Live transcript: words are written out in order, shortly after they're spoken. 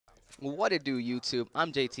What it do, YouTube?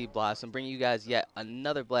 I'm JT Blossom, bringing you guys yet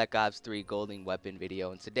another Black Ops 3 Golden Weapon video,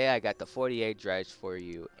 and today I got the 48 Dredge for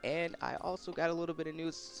you, and I also got a little bit of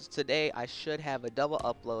news. Today I should have a double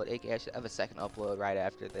upload, aka I should have a second upload right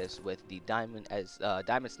after this with the Diamond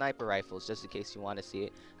Sniper rifles, just in case you want to see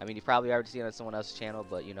it. I mean, you probably already seen it on someone else's channel,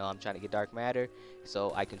 but you know, I'm trying to get Dark Matter,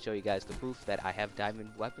 so I can show you guys the proof that I have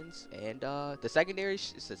diamond weapons, and the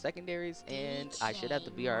secondaries, and I should have the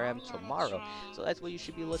BRM tomorrow. So that's what you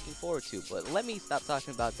should be looking forward to. But let me stop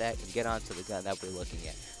talking about that and get on to the gun that we're looking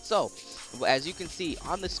at. So, as you can see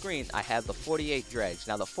on the screen, I have the 48 Dredge.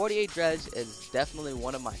 Now, the 48 Dredge is definitely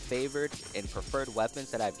one of my favorite and preferred weapons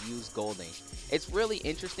that I've used golding. It's really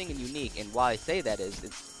interesting and unique, and why I say that is,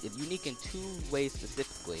 it's unique in two ways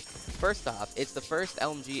specifically. First off, it's the first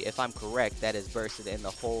LMG, if I'm correct, that is bursted in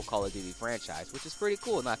the whole Call of Duty franchise, which is pretty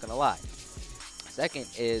cool, not gonna lie. Second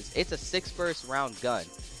is, it's a 6-burst round gun.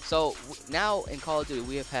 So now in Call of Duty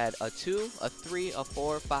we have had a 2, a 3, a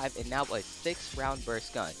 4, 5, and now a 6-round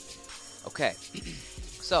burst gun. Okay,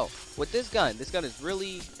 so with this gun is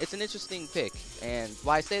really, it's an interesting pick, and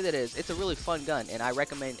why I say that is, it's a really fun gun, and I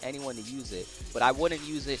recommend anyone to use it, but I wouldn't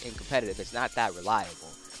use it in competitive. It's not that reliable.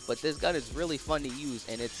 But this gun is really fun to use,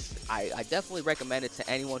 and I definitely recommend it to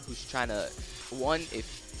anyone who's trying to, one,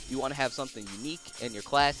 if you want to have something unique in your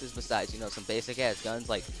classes besides, you know, some basic ass guns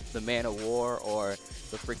like the Man of War or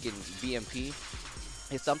the freaking BMP.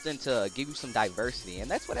 It's something to give you some diversity,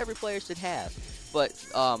 and that's what every player should have. But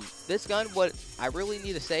this gun, what I really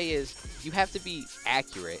need to say is, you have to be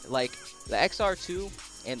accurate. Like the XR2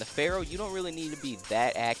 and the Pharaoh, you don't really need to be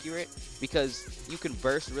that accurate, because you can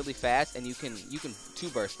burst really fast and you can two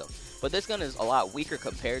burst them. But this gun is a lot weaker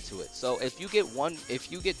compared to it. So if you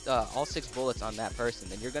get all 6 bullets on that person,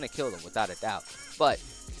 then you're gonna kill them without a doubt. But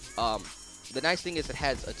the nice thing is it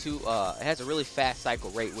has a really fast cycle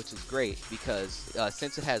rate, which is great, because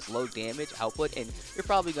since it has low damage output and you're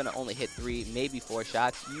probably gonna only hit 3, maybe 4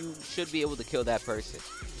 shots, you should be able to kill that person.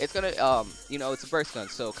 It's gonna, you know, it's a burst gun,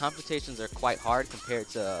 so competitions are quite hard compared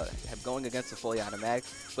to going against a fully automatic.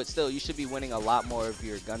 But still, you should be winning a lot more of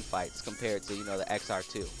your gunfights compared to, you know, the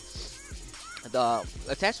XR2. The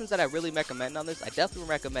attachments that I really recommend on this, I definitely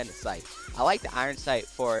recommend the sight. I like the iron sight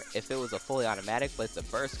for if it was a fully automatic, but it's a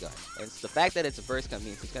burst gun. And the fact that it's a burst gun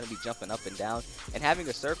means it's going to be jumping up and down, and having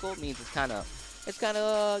a circle means it's kind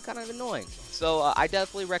of annoying. So I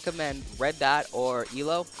definitely recommend red dot or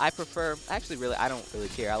elo. I prefer, actually, really, I don't really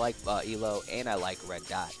care. I like elo and I like red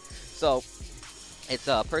dot. So it's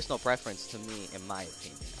a personal preference to me, in my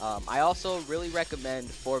opinion. I also really recommend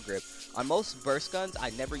foregrip. On most burst guns, I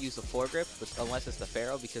never use a foregrip, unless it's the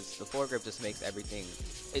Pharaoh, because the foregrip just makes everything.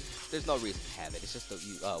 There's no reason to have it. It's just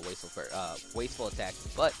a wasteful attack.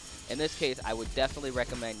 But in this case, I would definitely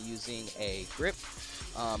recommend using a grip.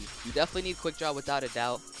 You definitely need quick draw without a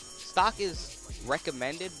doubt. Stock is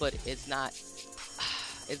recommended, but it's not.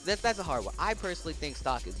 That's a hard one. I personally think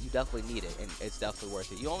stock is, you definitely need it, and it's definitely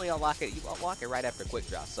worth it. You only unlock it, right after quick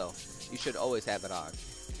draw, so you should always have it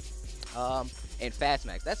on. And fast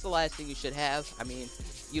max, that's the last thing you should have. I mean,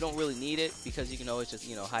 you don't really need it, because you can always just,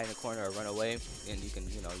 you know, hide in a corner or run away, and you can,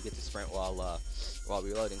 you know, you get to sprint while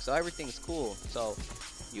reloading. So everything's cool. So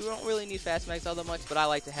you don't really need fast max all that much, but I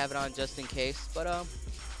like to have it on just in case. But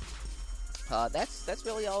that's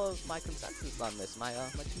really all of my consensus on this. My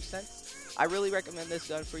 2 cents. I really recommend this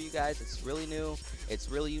gun for you guys. It's really new, it's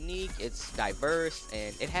really unique, it's diverse,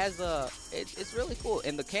 and it has it's really cool.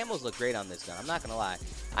 And the camos look great on this gun, I'm not gonna lie.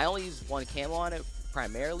 I only use one camo on it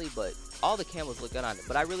primarily, but all the camos look good on it.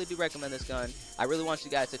 But I really do recommend this gun. I really want you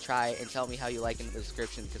guys to try it and tell me how you like it in the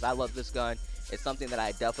description, because I love this gun. It's something that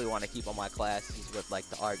I definitely want to keep on my classes with, like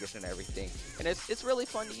the Argus and everything. And it's really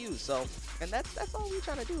fun to use. So, and that's all we're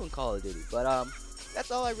trying to do in Call of Duty. But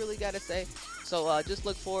that's all I really gotta say. So just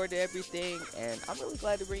look forward to everything, and I'm really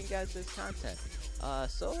glad to bring you guys this content.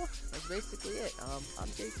 So that's basically it. I'm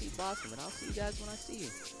JT Blossom, and I'll see you guys when I see you.